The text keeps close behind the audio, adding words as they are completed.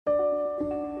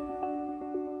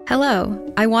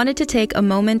Hello, I wanted to take a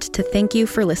moment to thank you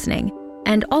for listening,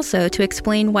 and also to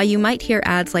explain why you might hear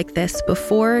ads like this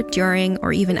before, during,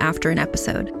 or even after an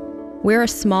episode. We're a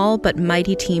small but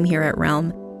mighty team here at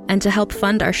Realm, and to help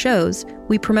fund our shows,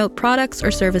 we promote products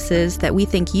or services that we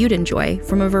think you'd enjoy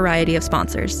from a variety of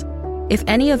sponsors. If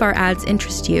any of our ads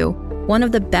interest you, one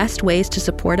of the best ways to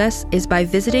support us is by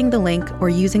visiting the link or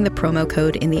using the promo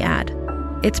code in the ad.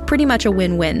 It's pretty much a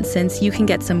win-win since you can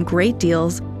get some great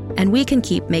deals and we can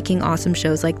keep making awesome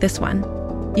shows like this one.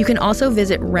 You can also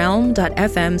visit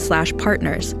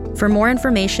realm.fm/partners for more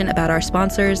information about our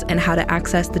sponsors and how to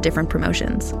access the different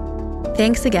promotions.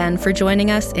 Thanks again for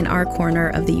joining us in our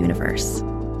corner of the universe.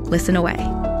 Listen away.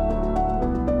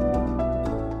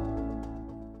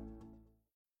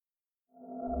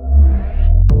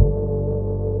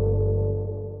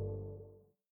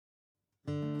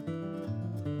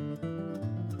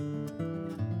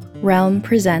 Realm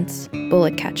presents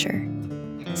Bullet Catcher,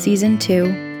 Season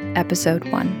 2, Episode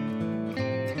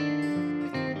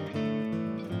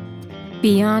 1.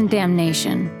 Beyond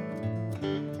Damnation.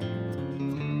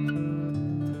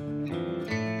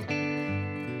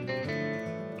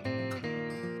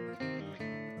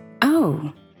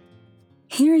 Oh,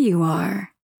 here you are.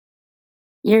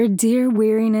 Your dear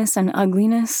weariness and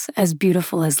ugliness as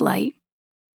beautiful as light.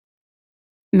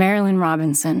 Marilynne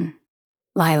Robinson,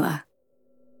 Lila.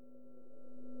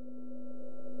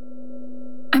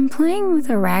 I'm playing with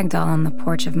a rag doll on the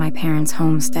porch of my parents'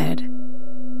 homestead.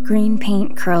 Green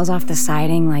paint curls off the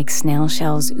siding like snail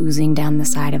shells oozing down the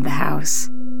side of the house.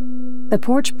 The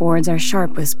porch boards are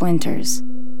sharp with splinters.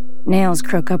 Nails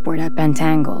crook upward at bent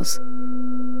angles.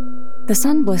 The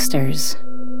sun blisters,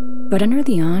 but under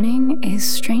the awning is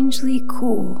strangely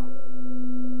cool.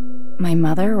 My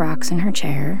mother rocks in her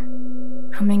chair,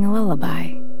 humming a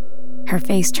lullaby, her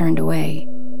face turned away.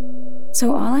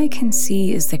 So all I can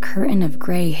see is the curtain of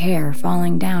gray hair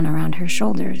falling down around her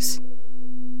shoulders.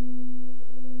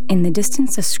 In the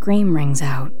distance, a scream rings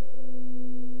out.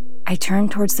 I turn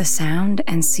towards the sound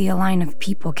and see a line of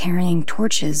people carrying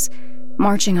torches,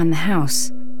 marching on the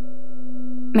house.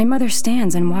 My mother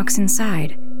stands and walks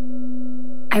inside.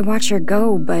 I watch her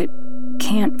go, but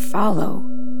can't follow.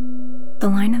 The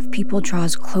line of people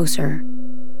draws closer,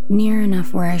 near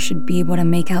enough where I should be able to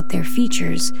make out their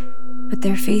features, but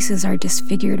their faces are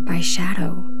disfigured by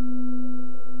shadow.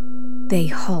 They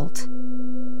halt.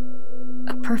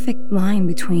 A perfect line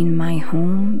between my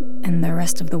home and the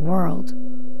rest of the world.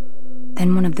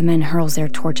 Then one of the men hurls their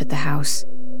torch at the house.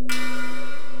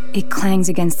 It clangs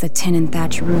against the tin and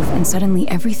thatch roof, and suddenly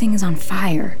everything is on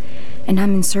fire, and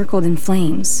I'm encircled in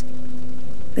flames.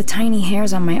 The tiny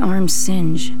hairs on my arms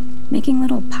singe, making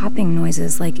little popping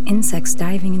noises like insects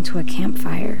diving into a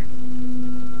campfire.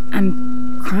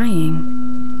 I'm crying.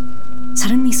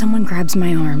 Suddenly someone grabs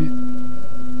my arm.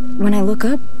 When I look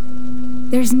up,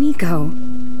 there's Nico.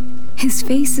 His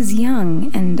face is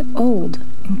young and old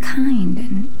and kind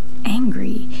and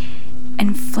angry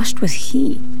and flushed with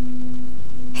heat.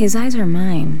 His eyes are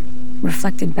mine,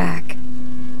 reflected back.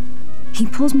 He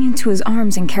pulls me into his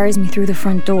arms and carries me through the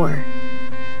front door,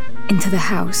 into the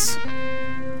house.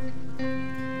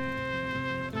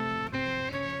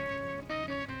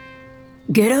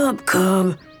 Get up,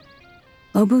 cub.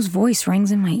 Lobo's voice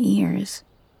rings in my ears.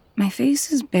 My face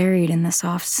is buried in the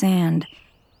soft sand,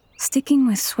 sticking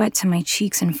with sweat to my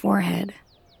cheeks and forehead.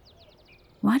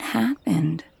 What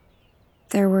happened?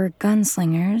 There were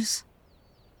gunslingers.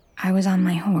 I was on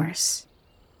my horse.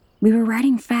 We were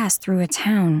riding fast through a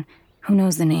town, who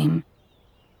knows the name.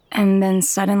 And then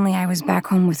suddenly I was back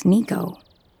home with Nico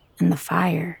and the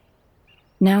fire.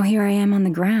 Now here I am on the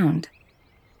ground,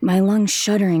 my lungs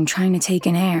shuddering, trying to take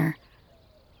in air.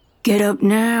 Get up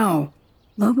now.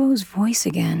 Lobo's voice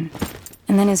again,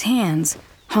 and then his hands,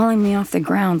 hauling me off the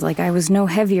ground like I was no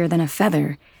heavier than a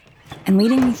feather, and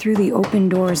leading me through the open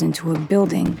doors into a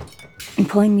building, and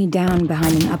pulling me down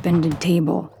behind an upended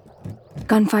table.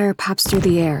 Gunfire pops through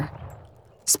the air.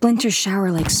 Splinters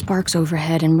shower like sparks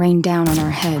overhead and rain down on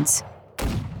our heads.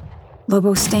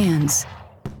 Lobo stands,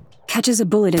 catches a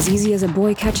bullet as easy as a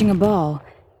boy catching a ball,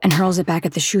 and hurls it back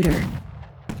at the shooter.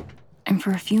 And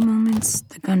for a few moments,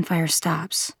 the gunfire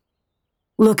stops.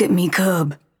 Look at me,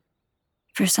 cub.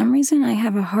 For some reason, I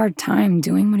have a hard time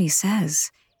doing what he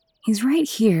says. He's right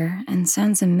here and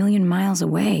sounds a million miles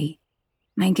away.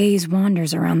 My gaze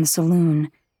wanders around the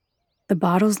saloon. The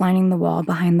bottles lining the wall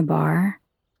behind the bar.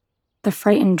 The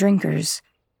frightened drinkers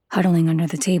huddling under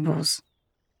the tables.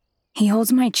 He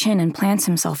holds my chin and plants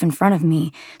himself in front of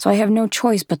me, so I have no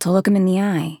choice but to look him in the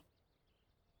eye.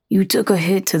 You took a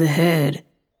hit to the head,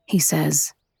 he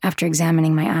says, after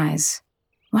examining my eyes.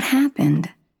 What happened?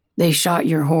 They shot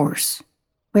your horse.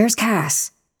 Where's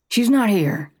Cass? She's not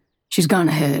here. She's gone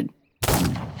ahead.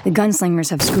 The gunslingers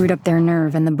have screwed up their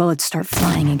nerve and the bullets start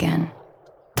flying again.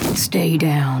 Stay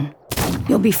down.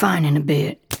 You'll be fine in a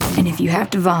bit. And if you have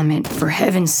to vomit, for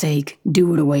heaven's sake,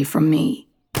 do it away from me.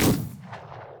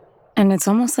 And it's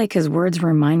almost like his words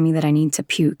remind me that I need to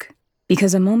puke.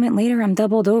 Because a moment later I'm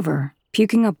doubled over,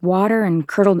 puking up water and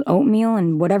curdled oatmeal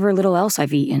and whatever little else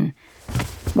I've eaten,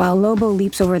 while Lobo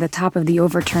leaps over the top of the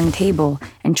overturned table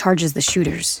and charges the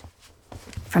shooters.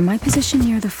 From my position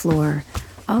near the floor,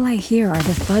 all I hear are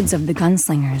the thuds of the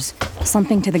gunslingers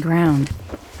slumping to the ground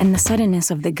and the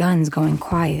suddenness of the guns going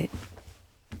quiet.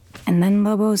 And then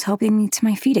Lobo's helping me to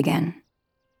my feet again.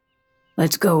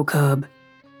 Let's go, Cub.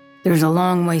 There's a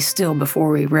long way still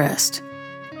before we rest.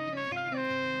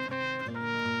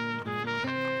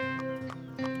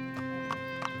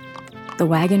 The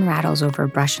wagon rattles over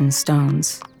brush and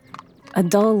stones. A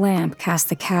dull lamp casts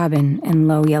the cabin in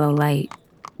low yellow light.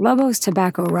 Lobo's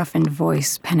tobacco-roughened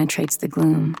voice penetrates the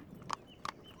gloom.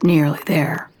 Nearly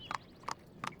there.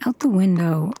 Out the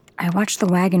window, I watch the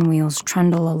wagon wheels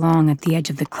trundle along at the edge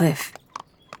of the cliff.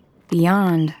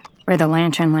 Beyond, where the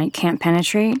lantern light can't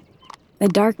penetrate, the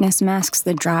darkness masks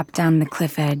the drop down the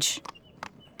cliff edge.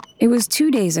 It was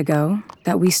 2 days ago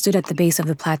that we stood at the base of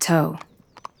the plateau.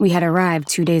 We had arrived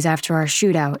 2 days after our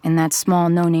shootout in that small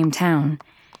no-name town,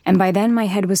 and by then my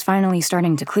head was finally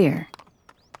starting to clear.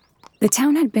 The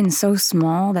town had been so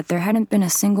small that there hadn't been a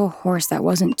single horse that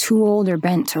wasn't too old or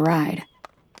bent to ride,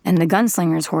 and the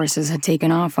gunslingers' horses had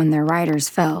taken off when their riders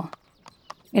fell.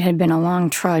 It had been a long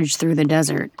trudge through the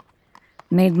desert,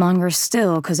 made longer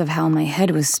still because of how my head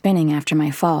was spinning after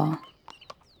my fall.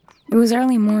 It was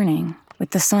early morning,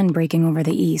 with the sun breaking over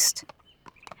the east.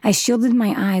 I shielded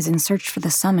my eyes and searched for the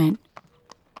summit,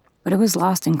 but it was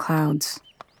lost in clouds.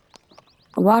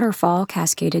 A waterfall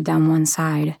cascaded down one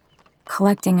side,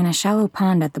 collecting in a shallow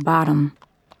pond at the bottom,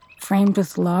 framed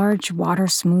with large,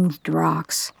 water-smoothed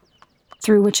rocks,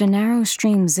 through which a narrow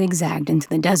stream zigzagged into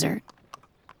the desert.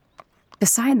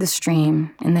 Beside the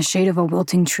stream, in the shade of a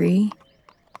wilting tree,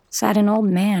 sat an old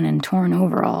man in torn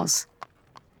overalls,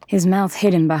 his mouth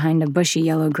hidden behind a bushy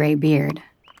yellow-gray beard.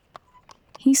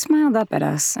 He smiled up at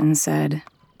us and said,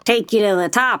 "Take you to the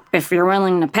top if you're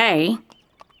willing to pay."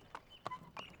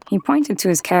 He pointed to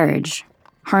his carriage,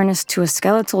 harnessed to a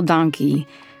skeletal donkey,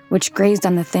 which grazed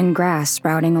on the thin grass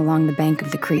sprouting along the bank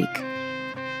of the creek.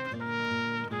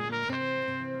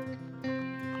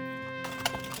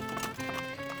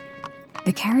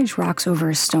 The carriage rocks over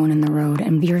a stone in the road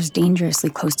and veers dangerously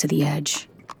close to the edge.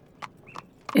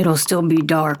 It'll still be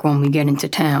dark when we get into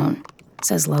town,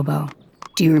 says Lobo.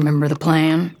 Do you remember the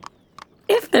plan?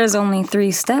 If there's only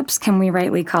 3 steps, can we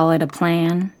rightly call it a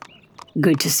plan?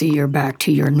 Good to see you're back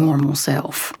to your normal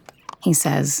self, he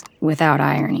says, without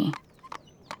irony.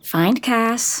 Find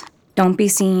Cass, don't be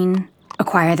seen,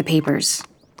 acquire the papers.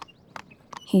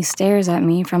 He stares at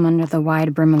me from under the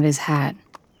wide brim of his hat.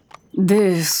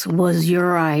 This was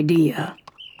your idea.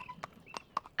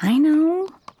 I know.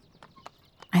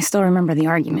 I still remember the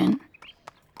argument.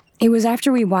 It was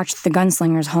after we watched the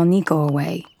gunslingers haul Nico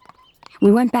away.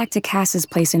 We went back to Cass's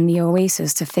place in the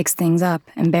oasis to fix things up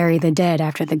and bury the dead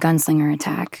after the gunslinger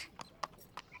attack.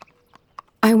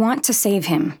 I want to save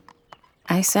him.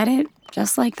 I said it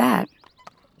just like that.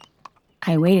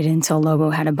 I waited until Lobo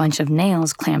had a bunch of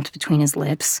nails clamped between his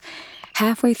lips,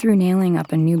 halfway through nailing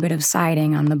up a new bit of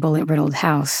siding on the bullet-riddled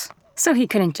house, so he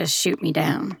couldn't just shoot me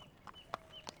down.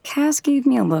 Cass gave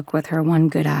me a look with her one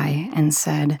good eye and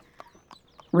said,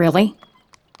 "Really?"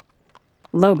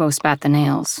 Lobo spat the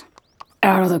nails.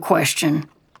 Out of the question.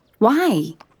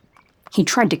 Why? He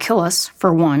tried to kill us,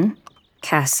 for one,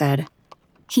 Cass said.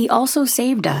 He also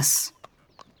saved us.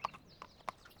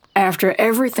 After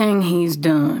everything he's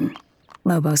done,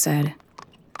 Lobo said.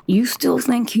 You still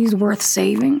think he's worth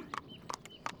saving?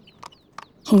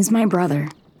 He's my brother.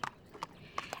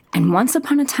 And once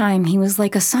upon a time, he was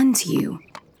like a son to you.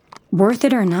 Worth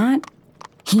it or not,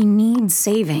 he needs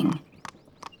saving.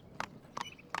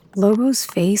 Lobo's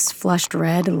face flushed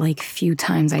red like few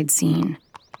times I'd seen.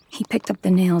 He picked up the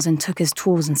nails and took his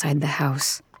tools inside the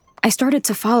house. I started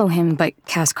to follow him, but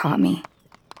Cass caught me.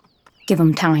 "Give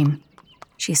him time,"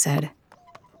 she said.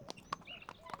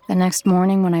 The next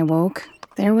morning when I woke,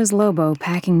 there was Lobo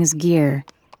packing his gear,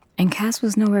 and Cass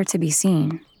was nowhere to be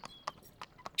seen.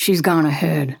 She's gone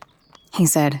ahead, he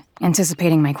said,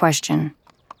 anticipating my question.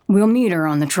 We'll meet her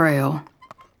on the trail.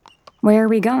 Where are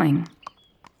we going?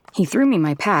 He threw me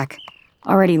my pack,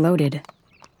 already loaded.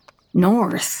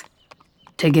 North.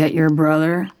 To get your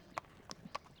brother?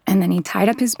 And then he tied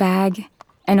up his bag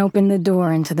and opened the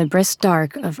door into the brisk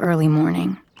dark of early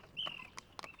morning.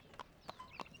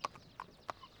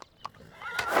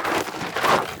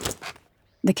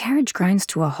 The carriage grinds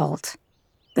to a halt.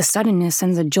 The suddenness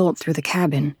sends a jolt through the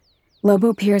cabin.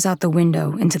 Lobo peers out the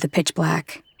window into the pitch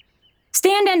black.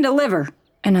 "Stand and deliver,"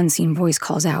 an unseen voice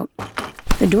calls out.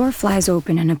 The door flies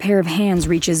open and a pair of hands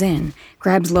reaches in,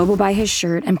 grabs Lobo by his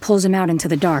shirt, and pulls him out into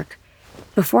the dark.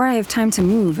 Before I have time to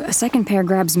move, a second pair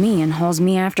grabs me and hauls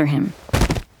me after him.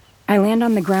 I land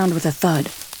on the ground with a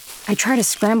thud. I try to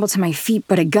scramble to my feet,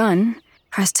 but a gun,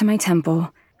 pressed to my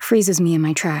temple, freezes me in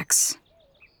my tracks.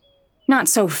 "Not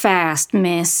so fast,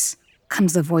 miss,"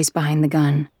 comes the voice behind the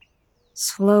gun.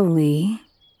 Slowly,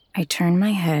 I turn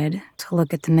my head to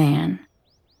look at the man.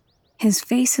 His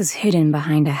face is hidden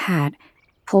behind a hat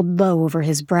pulled low over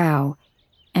his brow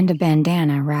and a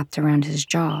bandana wrapped around his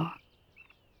jaw.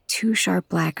 Two sharp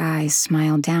black eyes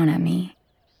smile down at me.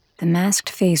 The masked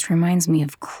face reminds me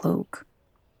of Cloak.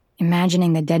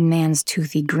 Imagining the dead man's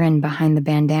toothy grin behind the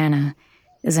bandana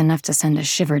is enough to send a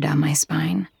shiver down my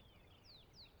spine.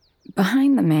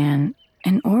 Behind the man,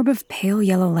 an orb of pale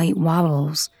yellow light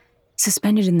wobbles,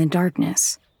 suspended in the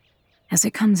darkness. As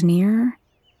it comes nearer,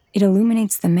 it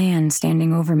illuminates the man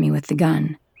standing over me with the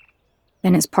gun,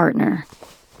 then his partner,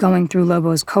 going through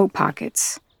Lobo's coat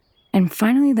pockets, and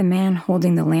finally the man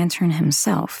holding the lantern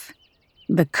himself,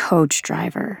 the coach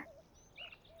driver.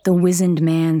 The wizened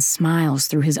man smiles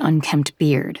through his unkempt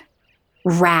beard.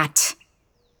 "Rat!"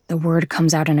 The word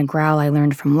comes out in a growl I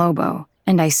learned from Lobo,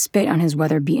 and I spit on his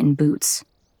weather-beaten boots.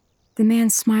 The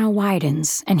man's smile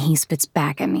widens, and he spits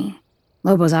back at me.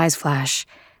 Lobo's eyes flash,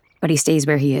 but he stays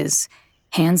where he is,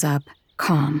 hands up,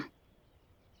 calm.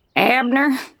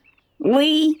 "Abner?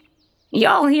 Lee?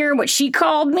 Y'all hear what she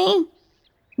called me?"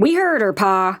 "We heard her,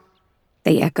 Pa,"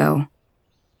 they echo.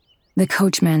 The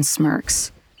coachman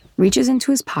smirks, reaches into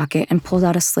his pocket and pulls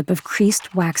out a slip of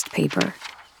creased waxed paper.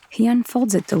 He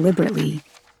unfolds it deliberately,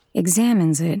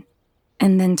 examines it,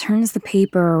 and then turns the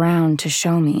paper around to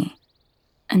show me.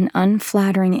 An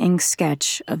unflattering ink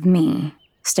sketch of me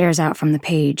stares out from the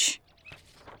page.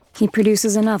 He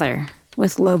produces another,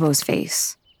 with Lobo's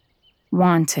face.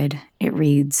 "Wanted," it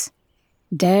reads.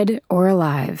 "Dead or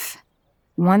alive.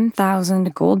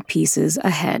 1,000 gold pieces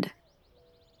ahead."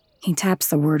 He taps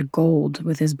the word gold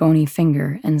with his bony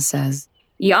finger and says,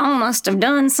 "Y'all must have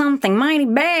done something mighty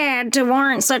bad to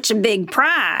warrant such a big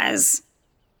prize."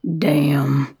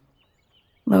 Damn.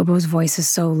 Lobo's voice is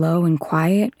so low and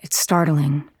quiet, it's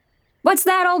startling. "What's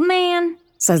that, old man?"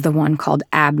 says the one called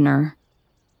Abner.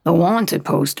 The wanted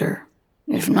poster.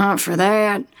 If not for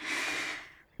that,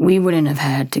 we wouldn't have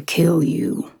had to kill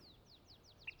you.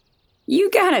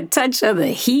 "You got a touch of the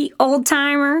heat,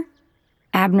 old-timer?"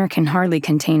 Abner can hardly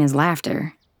contain his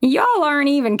laughter. "Y'all aren't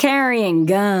even carrying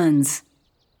guns."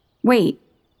 "Wait,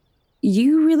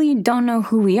 you really don't know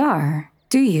who we are,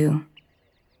 do you?"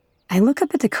 I look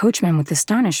up at the coachman with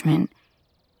astonishment,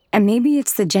 and maybe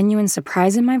it's the genuine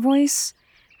surprise in my voice,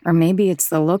 or maybe it's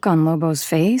the look on Lobo's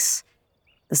face,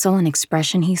 the sullen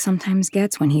expression he sometimes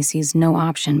gets when he sees no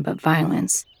option but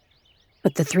violence.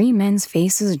 But the three men's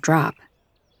faces drop,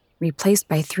 replaced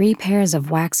by 3 pairs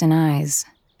of waxen eyes,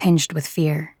 pinched with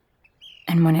fear.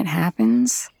 And when it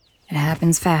happens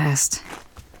fast.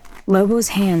 Lobo's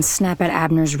hands snap at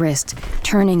Abner's wrist,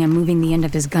 turning and moving the end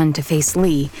of his gun to face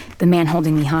Lee, the man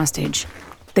holding me hostage.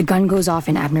 The gun goes off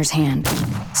in Abner's hand.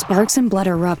 Sparks and blood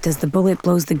erupt as the bullet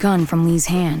blows the gun from Lee's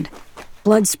hand.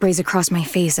 Blood sprays across my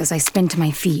face as I spin to my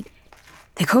feet.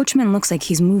 The coachman looks like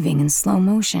he's moving in slow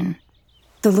motion.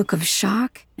 The look of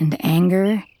shock and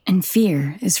anger and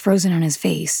fear is frozen on his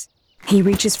face. He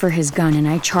reaches for his gun and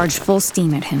I charge full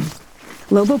steam at him.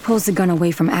 Lobo pulls the gun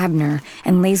away from Abner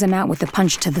and lays him out with a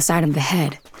punch to the side of the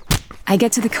head. I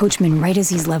get to the coachman right as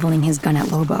he's leveling his gun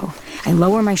at Lobo. I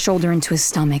lower my shoulder into his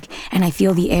stomach and I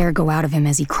feel the air go out of him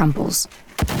as he crumples.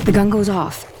 The gun goes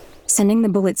off, sending the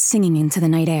bullets singing into the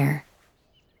night air.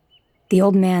 The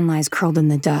old man lies curled in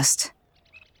the dust,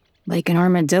 like an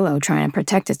armadillo trying to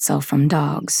protect itself from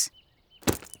dogs.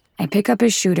 I pick up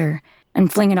his shooter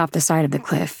and fling it off the side of the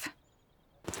cliff.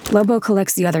 Lobo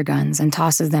collects the other guns and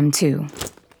tosses them too,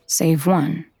 save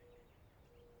one.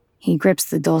 He grips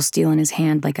the dull steel in his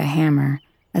hand like a hammer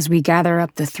as we gather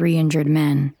up the 3 injured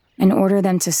men and order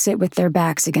them to sit with their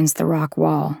backs against the rock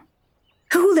wall.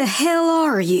 Who the hell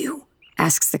are you?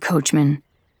 Asks the coachman.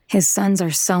 His sons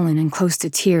are sullen and close to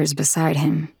tears beside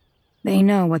him. They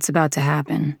know what's about to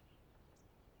happen.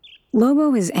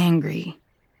 Lobo is angry,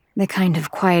 the kind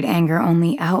of quiet anger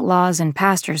only outlaws and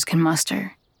pastors can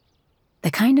muster.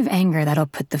 The kind of anger that'll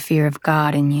put the fear of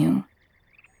God in you.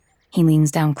 He leans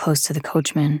down close to the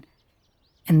coachman,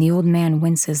 and the old man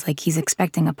winces like he's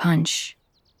expecting a punch.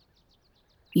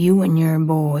 You and your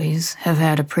boys have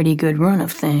had a pretty good run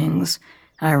of things,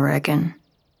 I reckon.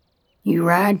 You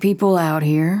ride people out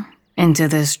here, into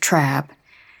this trap,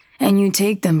 and you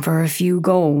take them for a few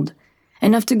gold,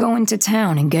 enough to go into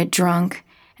town and get drunk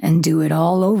and do it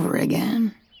all over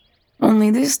again. Only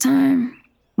this time,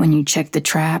 when you checked the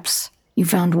traps, you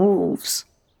found wolves.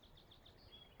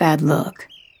 Bad luck.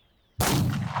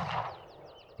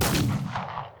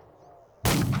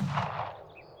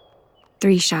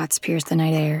 Three shots pierce the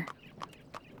night air.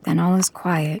 Then all is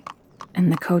quiet,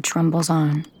 and the coach rumbles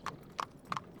on.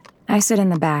 I sit in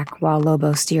the back while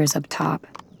Lobo steers up top.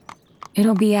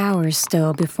 It'll be hours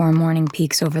still before morning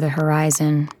peeks over the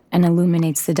horizon and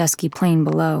illuminates the dusky plain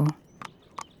below.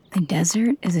 The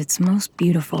desert is its most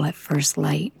beautiful at first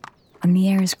light, when the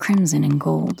air is crimson and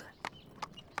gold.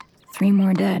 3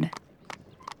 more dead.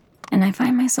 And I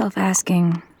find myself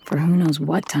asking, for who knows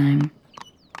what time,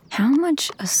 how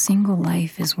much a single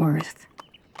life is worth.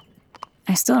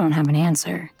 I still don't have an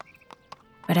answer,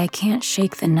 but I can't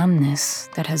shake the numbness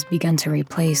that has begun to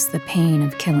replace the pain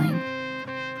of killing.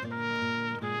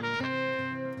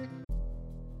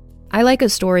 I like a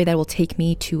story that will take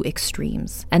me to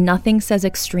extremes, and nothing says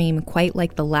extreme quite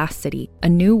like The Last City, a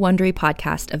new Wondery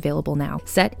podcast available now.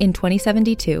 Set in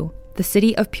 2072, the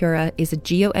city of Pura is a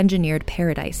geoengineered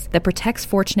paradise that protects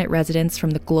fortunate residents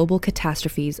from the global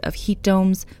catastrophes of heat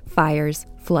domes, fires,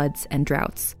 floods, and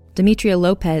droughts. Demetria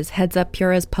Lopez heads up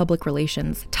Pura's public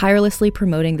relations, tirelessly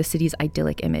promoting the city's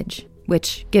idyllic image,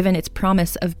 which, given its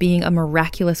promise of being a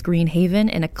miraculous green haven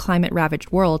in a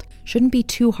climate-ravaged world, shouldn't be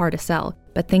too hard to sell.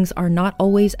 But things are not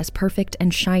always as perfect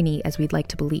and shiny as we'd like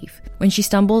to believe. When she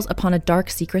stumbles upon a dark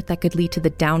secret that could lead to the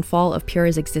downfall of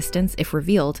Pura's existence if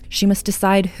revealed, she must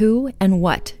decide who and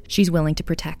what she's willing to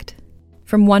protect.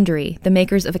 From Wondery, the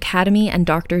makers of Academy and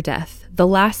Dr. Death, The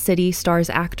Last City stars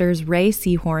actors Ray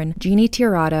Seahorn, Jeannie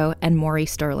Tirado, and Maury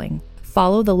Sterling.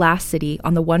 Follow The Last City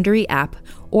on the Wondery app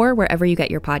or wherever you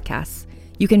get your podcasts.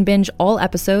 You can binge all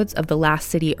episodes of The Last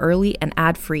City early and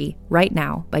ad-free right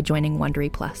now by joining Wondery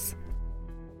Plus.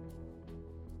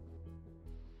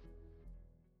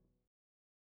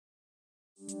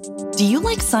 Do you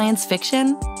like science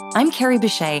fiction? I'm Carrie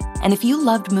Bechet, and if you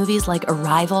loved movies like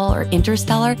Arrival or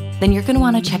Interstellar, then you're going to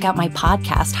want to check out my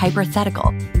podcast, Hypothetical.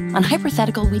 On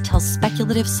Hypothetical, we tell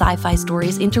speculative sci-fi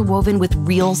stories interwoven with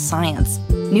real science.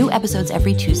 New episodes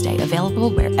every Tuesday, available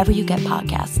wherever you get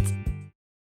podcasts.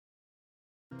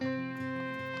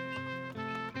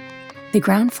 The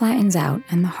ground flattens out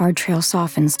and the hard trail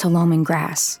softens to loam and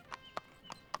grass.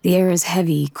 The air is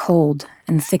heavy, cold,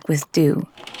 and thick with dew.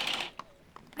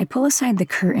 I pull aside the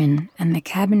curtain, and the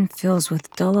cabin fills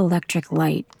with dull electric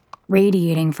light,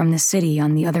 radiating from the city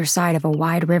on the other side of a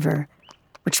wide river,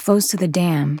 which flows to the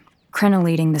dam,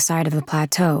 crenellating the side of the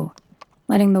plateau,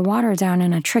 letting the water down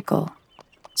in a trickle,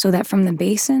 so that from the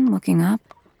basin looking up,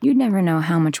 you'd never know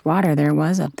how much water there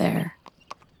was up there.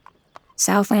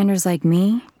 Southlanders like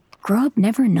me grow up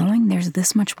never knowing there's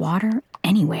this much water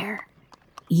anywhere.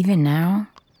 Even now,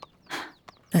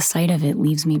 the sight of it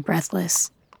leaves me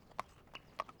breathless.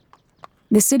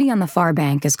 The city on the far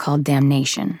bank is called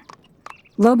Damnation.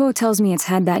 Lobo tells me it's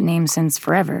had that name since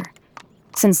forever,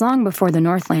 since long before the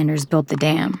Northlanders built the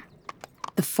dam.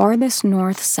 The farthest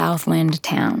north Southland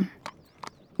town.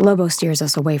 Lobo steers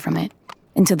us away from it,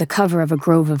 into the cover of a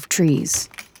grove of trees.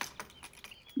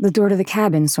 The door to the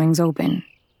cabin swings open.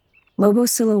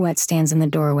 Lobo's silhouette stands in the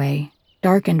doorway,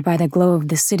 darkened by the glow of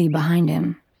the city behind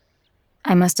him.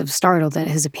 I must have startled at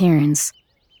his appearance,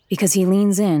 because he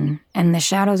leans in, and the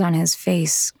shadows on his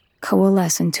face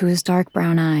coalesce into his dark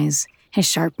brown eyes, his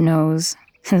sharp nose,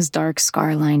 his dark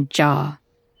scar-lined jaw.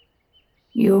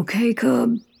 You okay,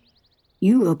 Cub?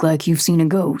 You look like you've seen a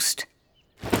ghost.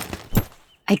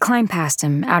 I climb past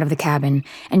him, out of the cabin,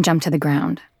 and jump to the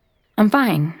ground. I'm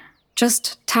fine.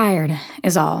 Just tired,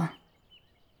 is all.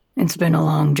 It's been a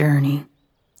long journey,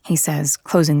 he says,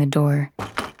 closing the door.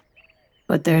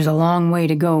 But there's a long way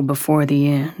to go before the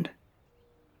end.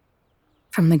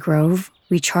 From the grove,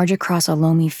 we charge across a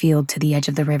loamy field to the edge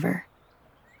of the river.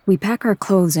 We pack our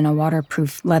clothes in a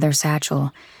waterproof leather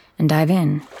satchel and dive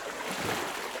in.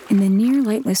 In the near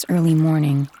lightless early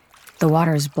morning, the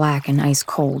water is black and ice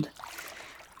cold.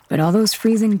 But all those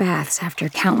freezing baths after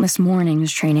countless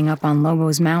mornings training up on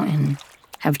Lobo's mountain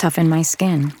have toughened my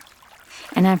skin.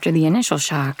 And after the initial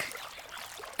shock,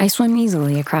 I swim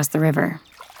easily across the river.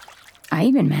 I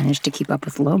even managed to keep up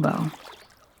with Lobo.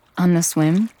 On the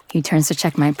swim, he turns to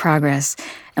check my progress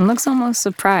and looks almost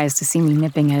surprised to see me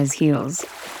nipping at his heels.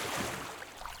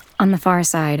 On the far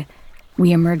side,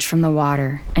 we emerge from the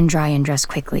water and dry and dress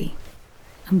quickly.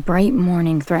 A bright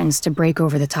morning threatens to break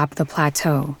over the top of the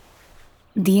plateau.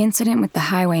 The incident with the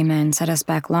highwaymen set us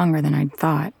back longer than I'd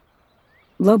thought.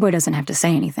 Lobo doesn't have to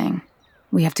say anything.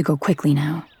 We have to go quickly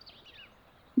now.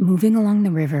 Moving along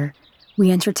the river,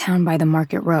 we enter town by the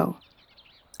Market Row,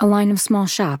 a line of small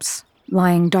shops,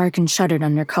 lying dark and shuttered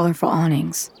under colorful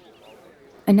awnings.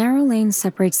 A narrow lane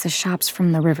separates the shops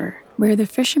from the river, where the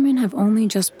fishermen have only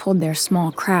just pulled their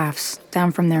small crafts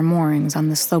down from their moorings on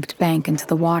the sloped bank into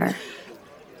the water.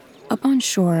 Up on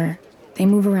shore, they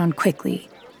move around quickly,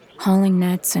 hauling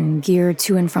nets and gear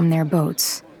to and from their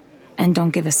boats, and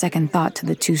don't give a second thought to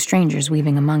the two strangers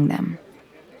weaving among them.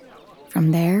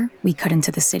 From there, we cut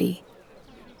into the city.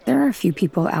 There are a few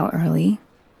people out early,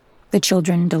 the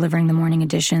children delivering the morning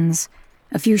editions,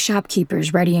 a few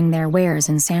shopkeepers readying their wares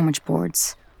and sandwich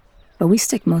boards. But we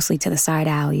stick mostly to the side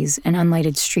alleys and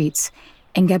unlighted streets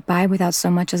and get by without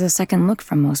so much as a second look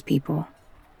from most people.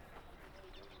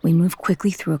 We move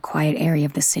quickly through a quiet area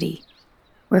of the city,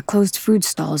 where closed food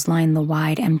stalls line the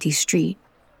wide, empty street.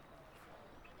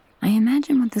 I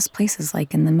imagine what this place is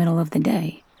like in the middle of the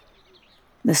day.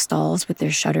 The stalls with their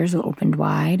shutters opened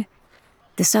wide,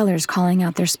 the sellers calling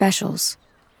out their specials,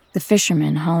 the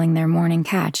fishermen hauling their morning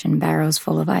catch in barrows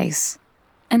full of ice,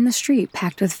 and the street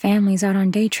packed with families out on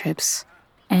day trips,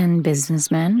 and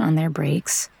businessmen on their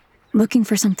breaks, looking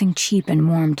for something cheap and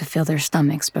warm to fill their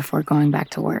stomachs before going back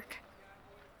to work.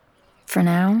 For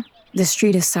now, the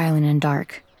street is silent and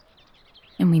dark,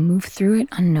 and we move through it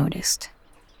unnoticed.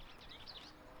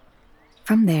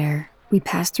 From there, we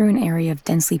pass through an area of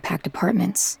densely packed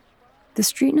apartments. The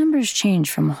street numbers change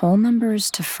from whole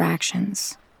numbers to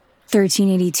fractions.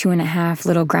 1382 and a half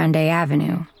Little Grande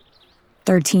Avenue,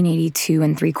 1382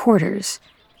 and 3/4,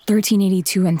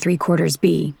 1382 and 3/4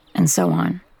 B, and so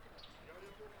on.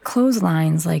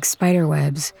 Clotheslines like spider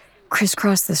webs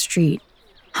crisscross the street,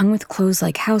 hung with clothes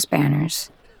like house banners,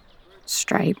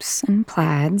 stripes and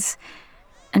plaids,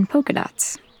 and polka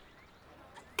dots.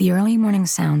 The early morning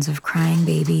sounds of crying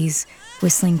babies,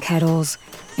 whistling kettles,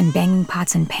 and banging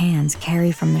pots and pans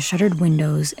carry from the shuttered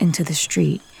windows into the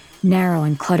street, narrow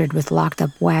and cluttered with locked-up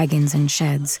wagons and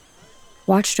sheds,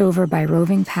 watched over by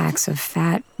roving packs of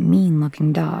fat,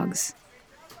 mean-looking dogs.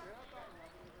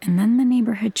 And then the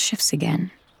neighborhood shifts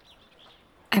again.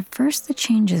 At first, the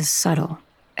change is subtle,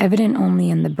 evident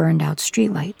only in the burned-out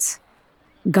streetlights.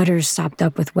 Gutters stopped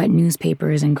up with wet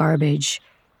newspapers and garbage.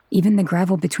 Even the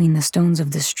gravel between the stones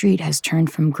of the street has turned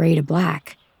from gray to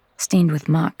black, stained with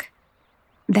muck.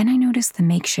 Then I notice the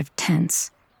makeshift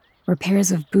tents, where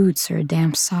pairs of boots or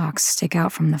damp socks stick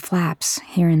out from the flaps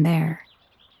here and there.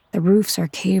 The roofs are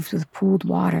caved with pooled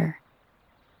water.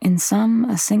 In some,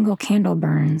 a single candle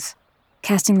burns,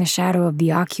 casting the shadow of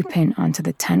the occupant onto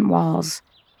the tent walls,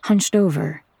 hunched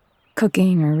over,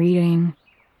 cooking or reading,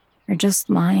 or just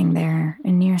lying there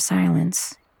in near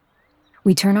silence.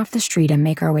 We turn off the street and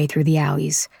make our way through the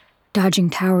alleys,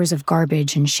 dodging towers of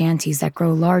garbage and shanties that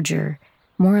grow larger,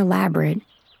 more elaborate,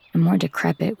 and more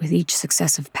decrepit with each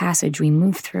successive passage we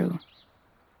move through.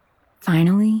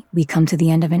 Finally, we come to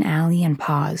the end of an alley and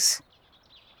pause.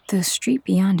 The street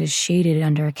beyond is shaded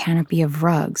under a canopy of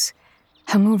rugs,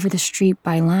 hung over the street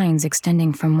by lines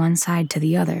extending from one side to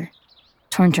the other,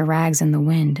 torn to rags in the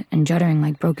wind and juddering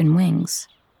like broken wings.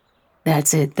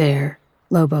 "That's it there,"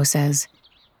 Lobo says,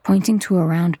 pointing to a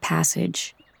round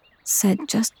passage, set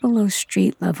just below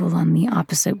street level on the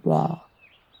opposite wall.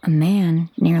 A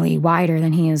man, nearly wider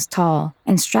than he is tall,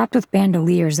 and strapped with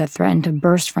bandoliers that threaten to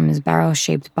burst from his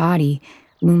barrel-shaped body,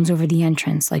 looms over the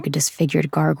entrance like a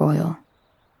disfigured gargoyle.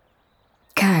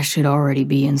 "Cash should already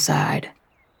be inside."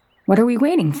 "What are we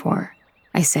waiting for?"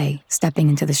 I say, stepping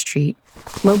into the street.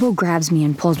 Lobo grabs me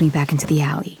and pulls me back into the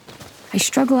alley. I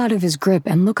struggle out of his grip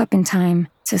and look up in time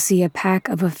to see a pack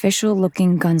of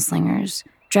official-looking gunslingers,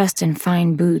 dressed in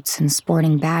fine boots and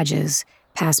sporting badges,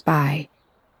 pass by,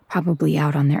 probably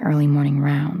out on their early morning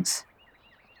rounds.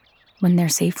 When they're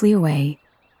safely away,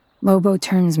 Lobo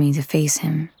turns me to face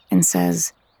him and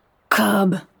says,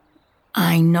 "Cub,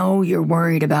 I know you're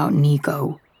worried about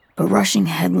Nico, but rushing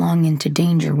headlong into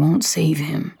danger won't save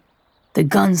him. The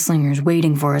gunslinger's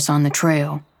waiting for us on the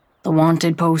trail, the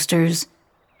wanted posters.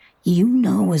 You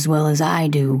know as well as I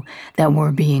do that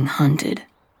we're being hunted."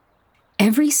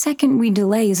 "Every second we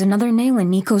delay is another nail in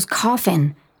Nico's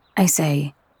coffin," I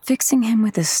say, fixing him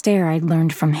with a stare I'd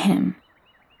learned from him.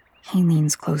 He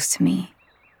leans close to me.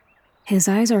 His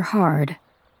eyes are hard,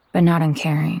 but not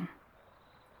uncaring.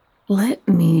 "Let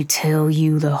me tell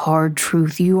you the hard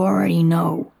truth you already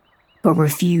know, but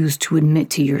refuse to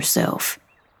admit to yourself,"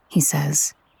 he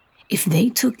says. "If they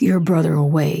took your brother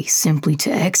away simply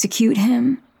to execute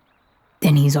him,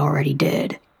 then he's already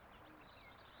dead."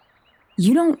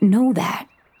 "You don't know that."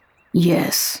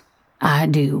 "Yes, I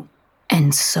do.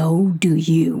 And so do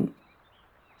you."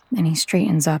 Then he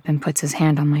straightens up and puts his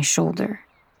hand on my shoulder.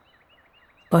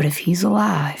 But if he's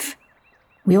alive,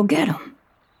 we'll get him.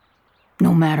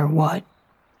 No matter what.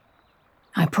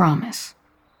 I promise.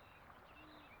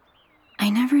 I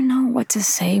never know what to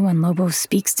say when Lobo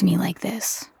speaks to me like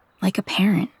this, like a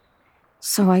parent.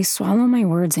 So I swallow my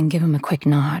words and give him a quick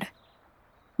nod.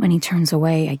 When he turns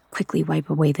away, I quickly wipe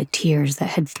away the tears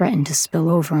that had threatened to spill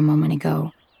over a moment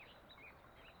ago.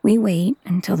 We wait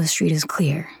until the street is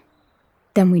clear.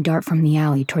 Then we dart from the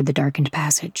alley toward the darkened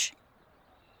passage.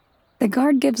 The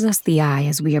guard gives us the eye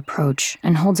as we approach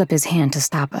and holds up his hand to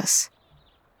stop us.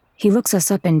 He looks us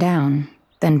up and down,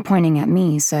 then pointing at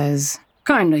me says,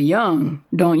 "Kinda young,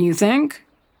 don't you think?"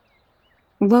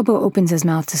 Lobo opens his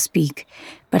mouth to speak,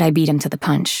 but I beat him to the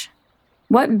punch.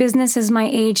 "What business is my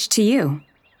age to you?"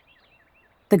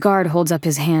 The guard holds up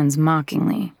his hands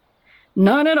mockingly.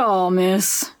 "None at all,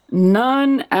 miss.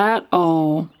 None at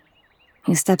all."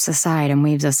 He steps aside and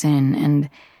waves us in, and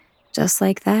just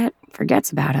like that,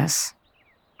 forgets about us.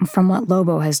 From what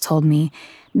Lobo has told me,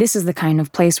 this is the kind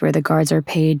of place where the guards are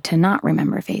paid to not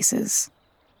remember faces.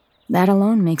 That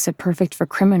alone makes it perfect for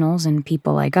criminals and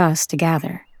people like us to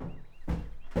gather.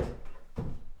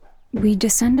 We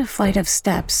descend a flight of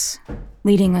steps,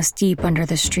 leading us deep under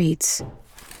the streets.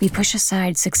 We push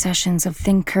aside successions of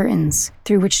thin curtains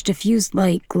through which diffused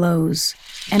light glows,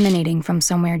 emanating from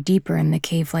somewhere deeper in the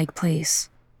cave-like place.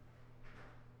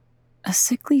 A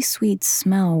sickly sweet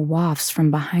smell wafts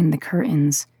from behind the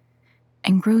curtains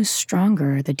and grows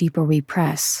stronger the deeper we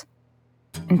press,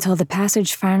 until the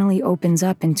passage finally opens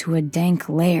up into a dank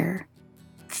lair,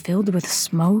 filled with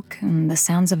smoke and the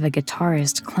sounds of a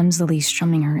guitarist clumsily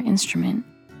strumming her instrument.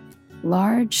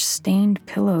 Large, stained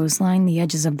pillows line the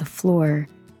edges of the floor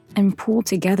and pool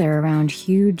together around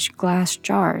huge glass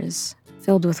jars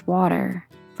filled with water,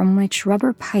 from which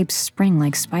rubber pipes spring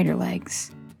like spider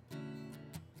legs.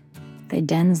 The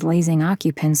den's lazing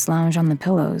occupants lounge on the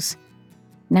pillows,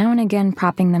 now and again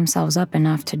propping themselves up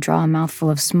enough to draw a mouthful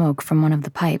of smoke from one of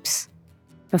the pipes,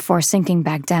 before sinking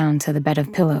back down to the bed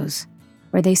of pillows,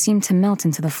 where they seem to melt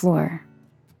into the floor.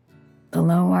 The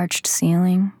low-arched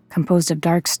ceiling, composed of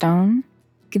dark stone,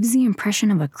 gives the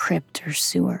impression of a crypt or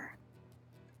sewer.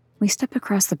 We step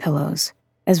across the pillows,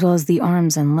 as well as the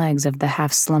arms and legs of the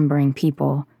half-slumbering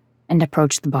people, and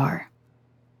approach the bar.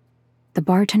 The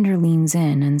bartender leans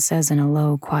in and says in a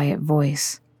low, quiet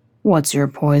voice, "What's your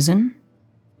poison?"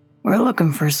 "We're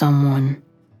looking for someone.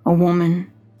 A woman,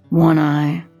 one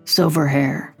eye, silver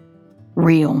hair,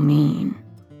 real mean."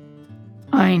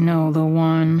 "I know the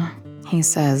one," he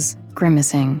says,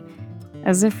 grimacing,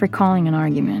 as if recalling an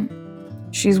argument.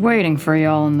 "She's waiting for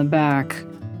y'all in the back."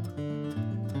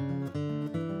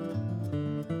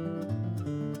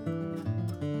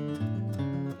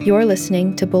 You're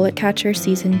listening to Bullet Catcher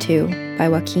Season 2 by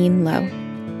Joaquin Lowe.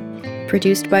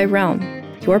 Produced by Realm,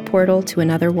 your portal to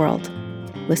another world.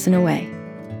 Listen away.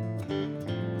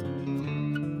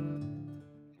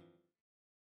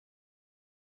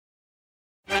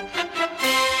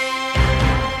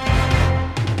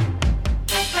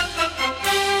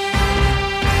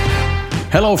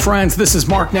 Hello, friends. This is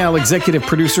Mark Nell, executive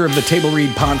producer of the Table Read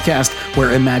podcast,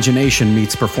 where imagination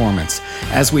meets performance.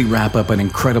 As we wrap up an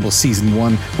incredible Season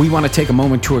 1, we want to take a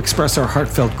moment to express our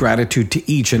heartfelt gratitude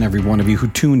to each and every one of you who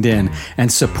tuned in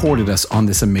and supported us on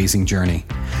this amazing journey.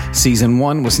 Season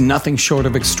 1 was nothing short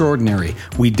of extraordinary.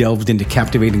 We delved into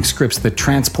captivating scripts that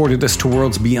transported us to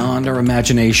worlds beyond our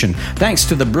imagination, thanks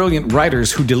to the brilliant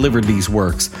writers who delivered these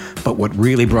works. But what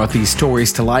really brought these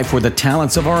stories to life were the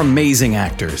talents of our amazing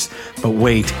actors. But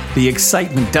wait, the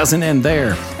excitement doesn't end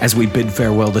there. As we bid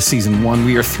farewell to Season 1,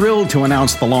 we are thrilled to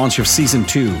announce the launch of Season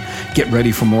 2. Get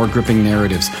ready for more gripping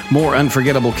narratives, more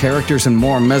unforgettable characters, and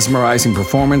more mesmerizing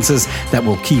performances that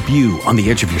will keep you on the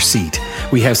edge of your seat.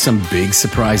 We have some big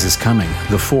surprises coming.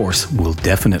 The Force will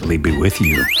definitely be with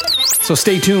you. So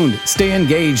stay tuned, stay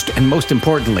engaged, and most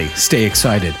importantly, stay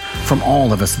excited. From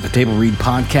all of us at the Table Read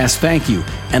podcast, thank you,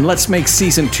 and let's make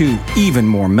Season 2 even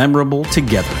more memorable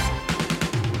together.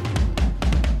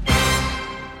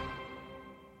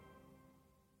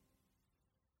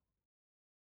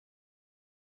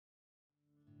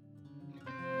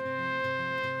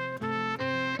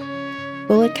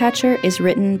 Bullet Catcher is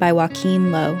written by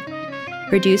Joaquin Lowe,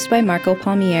 produced by Marco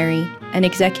Palmieri, and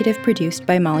executive produced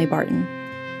by Molly Barton.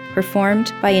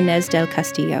 Performed by Inez del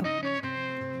Castillo.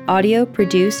 Audio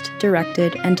produced,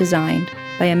 directed, and designed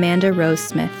by Amanda Rose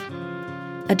Smith.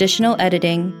 Additional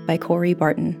editing by Corey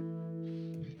Barton.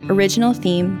 Original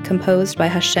theme composed by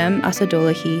Hashem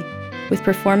Asadolahi, with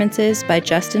performances by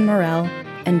Justin Morel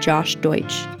and Josh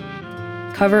Deutsch.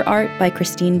 Cover art by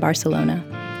Christine Barcelona.